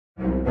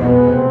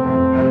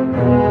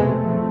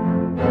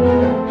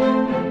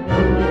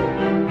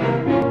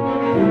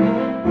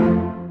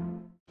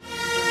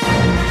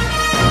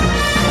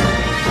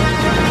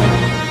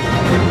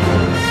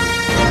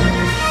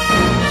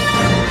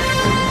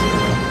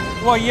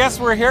Well, yes,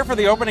 we're here for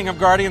the opening of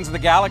Guardians of the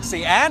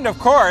Galaxy and, of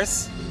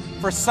course,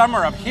 for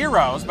Summer of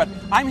Heroes. But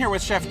I'm here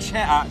with Chef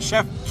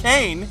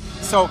Caine,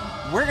 so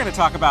we're going to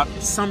talk about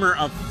Summer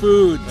of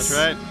Foods. That's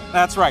right.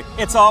 That's right.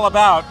 It's all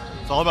about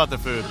the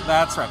food.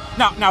 That's right.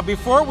 Now,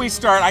 before we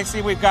start, I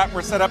see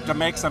we're set up to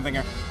make something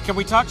here. Can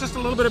we talk just a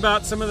little bit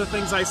about some of the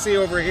things I see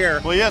over here?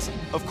 Well, yes,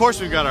 of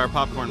course we've got our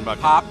popcorn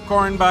bucket.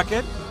 Popcorn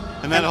bucket.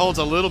 And that holds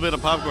a little bit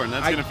of popcorn.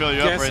 That's going to fill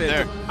you up right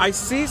there. I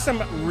see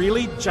some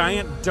really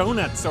giant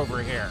donuts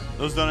over here.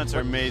 Those donuts are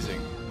amazing.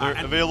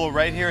 They're available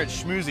right here at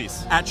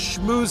Schmoozies. At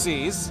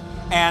Schmoozies.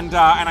 And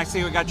I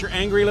see we got your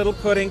angry little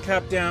pudding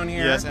cup down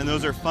here. Yes, and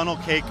those are funnel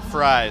cake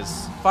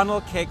fries.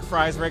 Funnel cake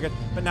fries, very good.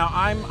 But now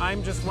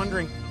I'm just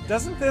wondering,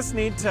 doesn't this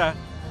need to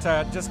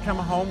just come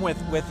home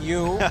with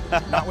you?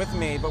 Not with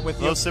me, but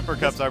with you. Those sipper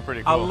cups are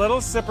pretty cool. A little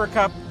sipper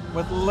cup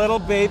with little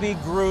baby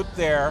Groot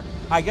there.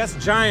 I guess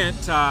giant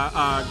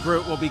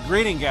Groot will be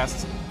greeting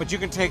guests, but you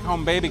can take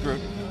home baby Groot.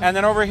 And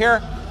then over here,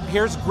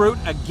 here's Groot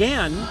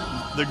again.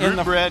 The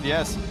Groot bread,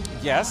 yes.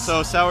 Yes.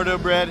 So sourdough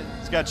bread,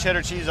 it's got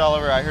cheddar cheese all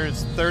over. I heard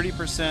it's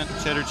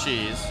 30% cheddar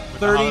cheese.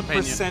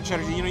 30%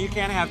 cheddar cheese. You know, you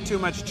can't have too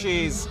much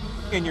cheese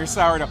in your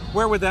sourdough.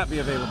 Where would that be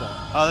available?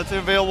 That's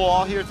available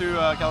all here through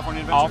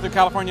California Adventure. All through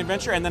California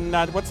Adventure. And then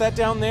what's that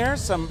down there?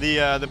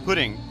 The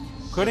pudding.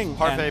 Pudding.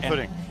 Parfait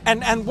pudding.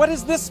 And what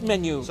is this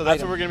menu? So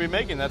that's what we're going to be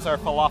making. That's our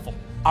falafel.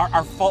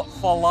 Our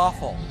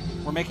falafel.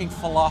 We're making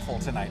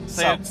falafel tonight.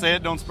 Say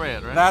it, don't spray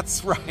it, right?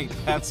 That's right.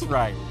 That's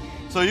right.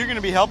 So you're going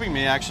to be helping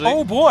me, actually.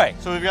 Oh, boy.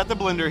 So we've got the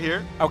blender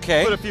here.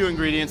 Okay. Put a few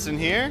ingredients in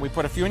here. We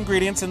put a few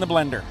ingredients in the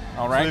blender.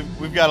 All right. So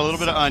we've got a little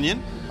bit of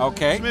onion.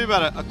 Okay. So maybe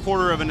about a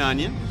quarter of an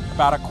onion.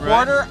 About a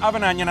quarter of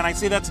an onion, and I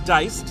see that's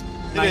diced.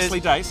 Nicely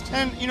diced.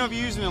 And, you know, if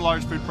you're using a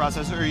large food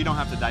processor, you don't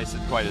have to dice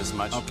it quite as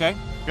much. Okay.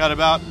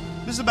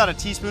 This is about a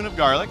teaspoon of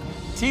garlic.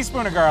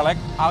 Teaspoon of garlic.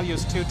 I'll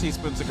use 2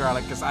 teaspoons of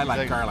garlic because I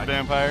like garlic.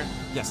 Vampire?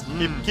 Yes.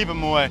 Keep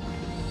them away.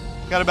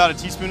 Got about a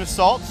teaspoon of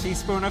salt.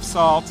 Teaspoon of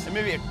salt. And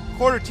maybe a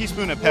quarter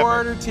teaspoon of pepper.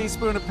 Quarter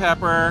teaspoon of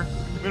pepper.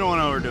 We don't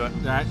want to overdo it.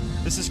 All right.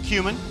 This is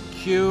cumin.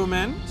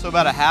 Cumin. So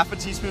about a half a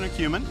teaspoon of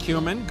cumin.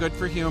 Cumin, good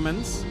for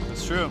humans.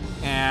 That's true.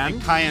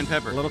 And cayenne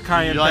pepper. A little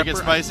cayenne pepper. You like it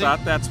spicy? I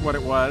thought that's what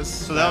it was.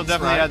 So that'll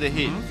definitely add the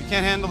heat. If you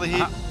can't handle the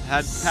heat,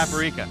 add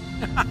paprika.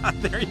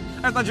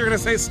 I thought you were going to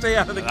say stay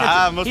out of the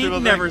kitchen. Most people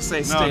never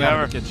say stay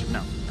out of the kitchen.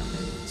 No.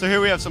 So here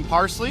we have some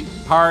parsley.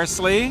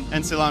 Parsley.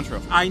 And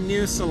cilantro. I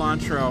knew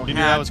cilantro you knew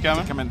that was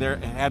coming? to come in there.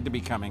 It had to be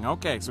coming.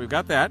 Okay, so we've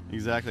got that.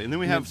 Exactly. And then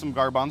we have some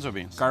garbanzo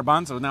beans.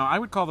 Garbanzo. Now, I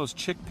would call those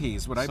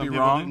chickpeas. Would I be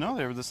wrong? No,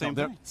 they were the same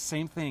thing.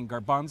 Same thing.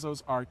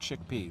 Garbanzos are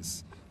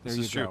chickpeas. There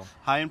you go.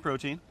 High in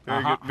protein.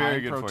 Very good.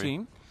 Very good for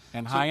you.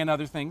 And high in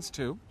other things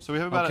too. So we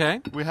have about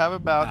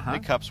a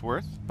cup's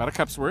worth. About a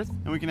cup's worth.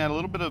 And we can add a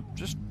little bit of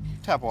just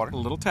tap water. A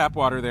little tap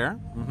water there.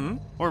 Mm-hmm.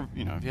 Or,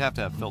 you know, if you have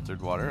to have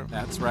filtered water.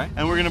 That's right.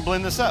 And we're going to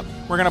blend this up.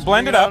 We're going to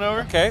blend it up.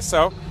 Okay,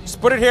 so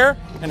just put it here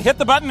and hit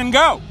the button and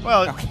go.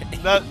 Well,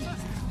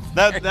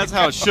 that's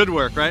how it should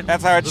work, right?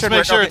 That's how it should work.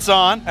 Make sure it's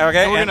on.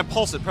 Okay. And we're going to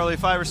pulse it probably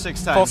 5 or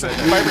 6 times. Pulse it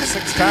 5 or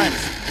 6 times.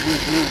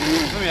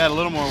 Let me add a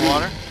little more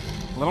water.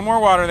 A little more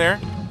water there.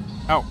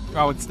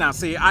 Oh, it's now.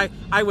 See, I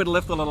would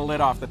lift the little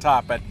lid off the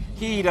top, but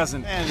he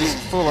doesn't just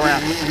fool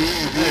around.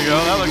 There you go.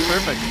 That looks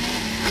perfect.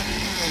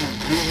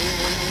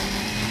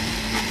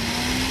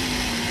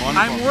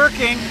 Wonderful. I'm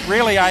working.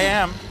 Really, I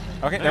am.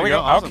 Okay, there we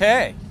go. Awesome.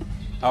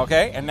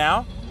 Okay, and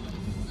now?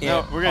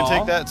 We're going to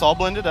take that. It's all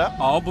blended up.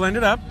 All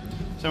blended up.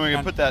 So we're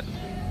going to put that.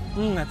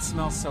 That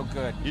smells so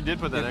good. You did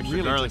put that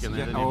extra garlic in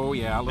there, didn't you? Oh,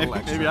 yeah, a little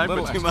extra. Maybe I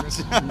put too much.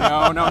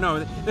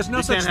 No. There's no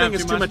such thing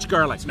as too much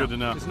garlic. It's good to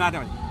know. It's not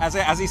doing it.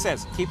 As he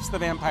says, keeps the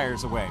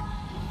vampires away.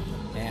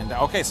 And,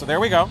 okay, so there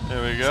we go.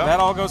 There we go. So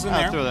that all goes in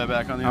there. I'll throw that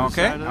back on the other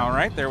side. Okay, all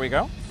right, there we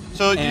go.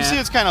 So you see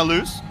it's kind of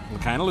loose.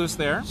 Kind of loose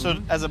there. So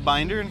as a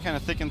binder and kind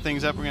of thicken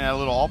things up, we're going to add a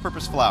little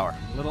all-purpose flour.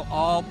 A little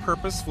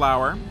all-purpose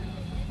flour.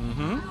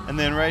 Mm-hmm. And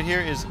then right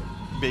here is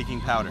baking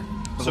powder.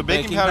 So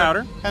baking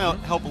powder kind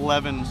of help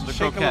leaven the Shake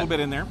croquette. a little bit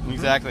in there.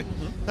 Exactly.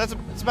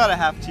 It's about a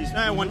half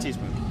teaspoon, 1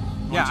 teaspoon.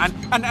 Yeah,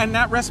 and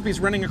that recipe's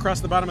running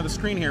across the bottom of the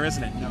screen here,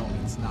 isn't it? No,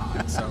 it's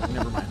not. So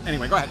never mind.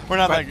 Anyway, go ahead. We're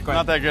not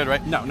that good,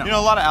 right? No. You know,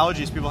 a lot of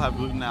allergies. People have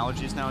gluten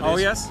allergies nowadays. Oh,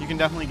 yes? You can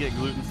definitely get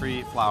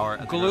gluten-free flour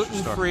at the grocery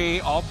store.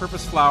 Gluten-free,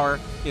 all-purpose flour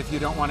if you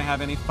don't want to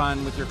have any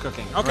fun with your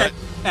cooking. Okay. Right.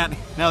 And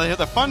now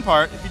the fun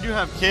part, if you do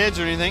have kids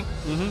or anything,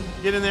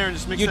 get in there and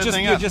just mix that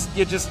thing up.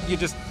 You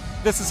just.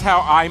 This is how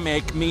I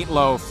make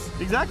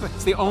meatloaf. Exactly.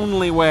 It's the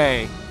only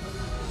way.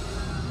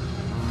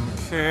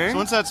 Okay. So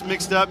once that's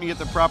mixed up, you get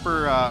the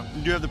proper.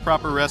 You do have the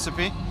proper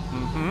recipe.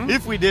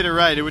 If we did it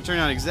right, it would turn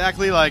out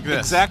exactly like this.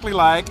 Exactly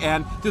like,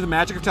 and through the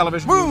magic of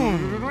television,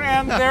 boom,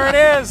 and there it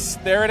is.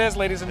 There it is,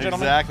 ladies and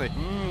gentlemen. Exactly.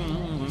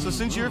 So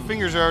since your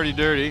fingers are already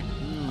dirty,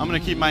 I'm going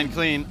to keep mine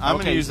clean. I'm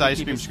going to use the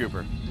ice cream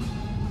scooper.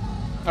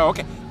 Oh,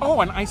 okay. Oh,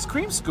 an ice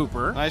cream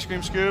scooper. An ice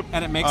cream scoop.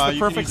 And it makes the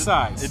perfect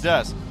size. It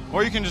does.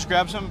 Or you can just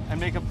grab some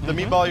and make the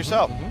meatball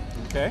yourself.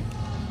 Okay.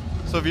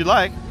 So if you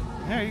like,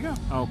 There you go.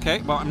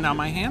 Okay. Well, now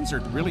my hands are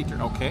really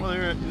dirty. Okay. Well,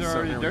 they're So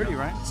already there we dirty, go.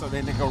 right? So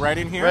they go right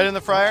in here? Right in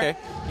the fryer? Okay.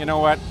 You know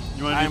what?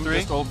 You wanna do I'm 3?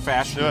 just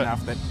old-fashioned Do it.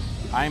 enough that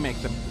I make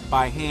them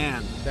by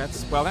hand.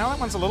 Well, now that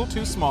one's a little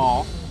too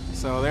small.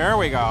 So there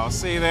we go.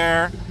 See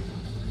there?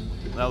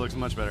 That looks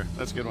much better.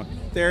 That's a good one.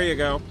 There you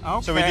go.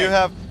 Okay. So we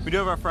do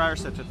have our fryer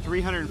set to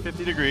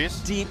 350 degrees.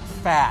 Deep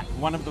fat,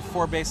 one of the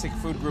 4 basic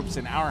food groups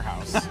in our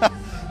house.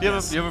 You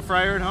have a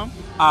fryer at home?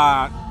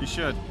 You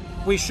should.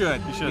 We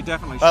should. You should. We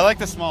definitely should. I like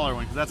the smaller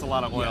one because that's a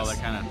lot of oil. Yes.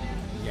 That kind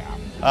of.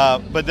 Yeah.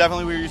 But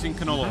definitely we're using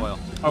canola oil.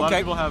 A lot of Okay.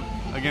 people have,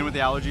 again, with the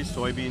allergies,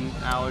 soybean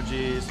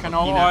allergies.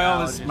 Canola peanut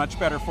oil is allergies. much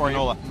better for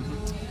Canola.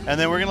 you. And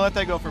then we're gonna let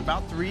that go for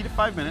about 3 to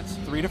 5 minutes.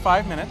 3 to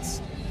 5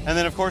 minutes. And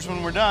then, of course,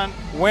 when we're done,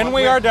 When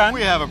we are done,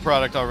 we have a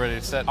product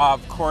already set.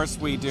 of course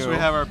we do. So we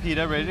have our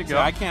pita ready to go. So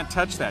I can't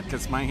touch that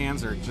because my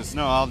hands are just.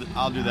 No,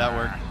 I'll do that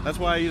work. That's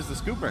why I use the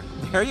scooper.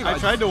 There you go. I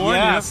tried to warn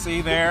yeah, you. See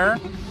there?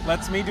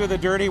 Lets me do the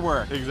dirty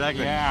work.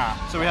 Exactly. Yeah.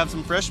 So we have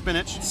some fresh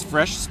spinach. It's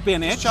fresh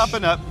spinach. Just chop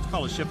it up. It's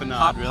called a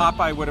chiffonade, really.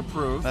 Popeye would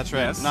approve. That's right.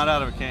 Yes. Not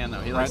out of a can,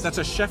 though. He Right. likes That's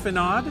a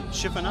chiffonade.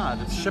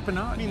 chiffonade.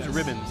 Chiffonade. It means yes.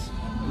 ribbons.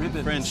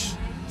 Ribbons. French.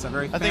 It's a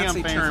very I think I'm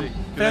fancy fancy, term. 'cause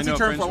I Fancy know a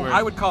term French for. word.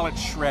 I would call it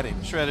shredded.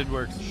 Shredded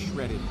works.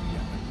 Shredded. Yeah.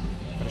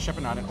 But a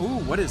chiffonade.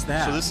 Ooh, what is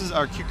that? So this is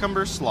our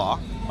cucumber slaw.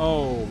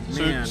 Oh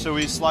man. So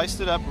we sliced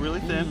it up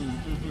really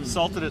thin,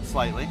 salted it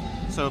slightly,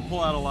 so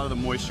pull out a lot of the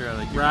moisture out of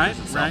the cucumbers Right,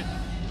 itself. right.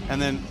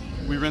 And then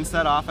we rinse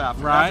that off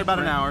after. Right, After about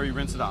an right. hour, you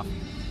rinse it off.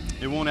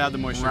 It won't add the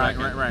moisture Right,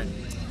 back in. right.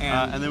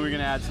 And then we're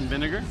gonna add some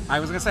vinegar,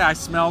 I was gonna say I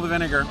smell the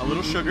vinegar. a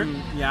little sugar,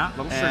 Yeah,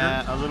 a little sugar.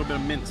 and a little bit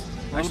of mint.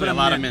 Actually, bit a of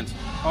lot mint. of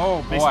mint. Oh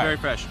Makes it boy. very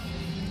fresh.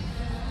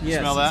 Yes,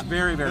 Smell that? it's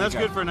very, very And that's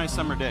good for a nice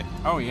summer day.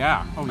 Oh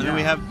yeah. Oh And yeah. then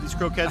we have these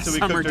croquettes that we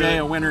summer cooked day, a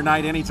earlier. winter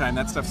night, anytime.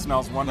 That stuff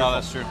smells wonderful. No,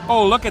 that's true.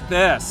 Oh, look at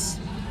this.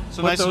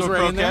 So Put nice those little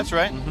right in there. croquettes,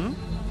 right? Mm-hmm.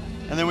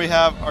 And then we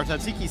have our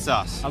tzatziki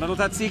sauce. A little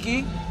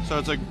tzatziki. So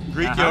it's a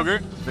Greek Uh-huh.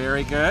 yogurt.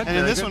 Very good. And in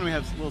very this good. one we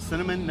have a little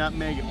cinnamon,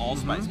 nutmeg,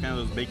 allspice, kind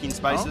of those baking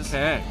spices.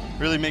 Okay.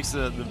 Really makes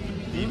the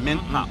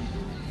mint pop.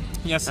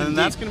 Yes, And indeed.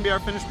 that's going to be our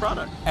finished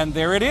product. And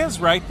there it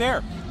is, right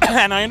there.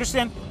 And I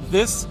understand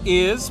this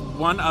is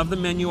one of the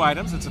menu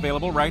items that's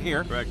available right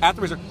here Correct. at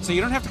the resort. So you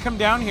don't have to come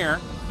down here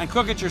and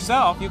cook it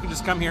yourself. You can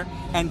just come here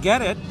and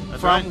get it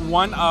That's from right.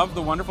 one of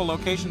the wonderful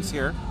locations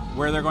here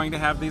where they're going to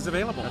have these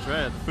available. That's right,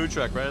 at the food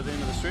truck right at the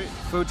end of the street.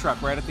 Food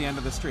truck right at the end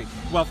of the street.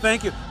 Well,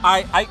 thank you.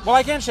 I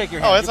can't shake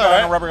your hand. Oh, it's You've got all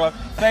on right. a rubber glove.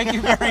 Thank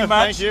you very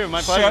much. Thank you,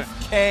 my pleasure.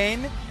 Chef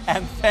Caine,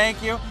 and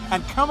thank you.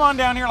 And come on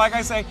down here. Like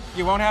I say,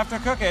 you won't have to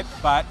cook it,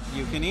 but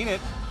you can eat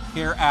it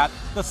here at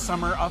the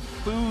Summer of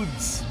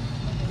Foods.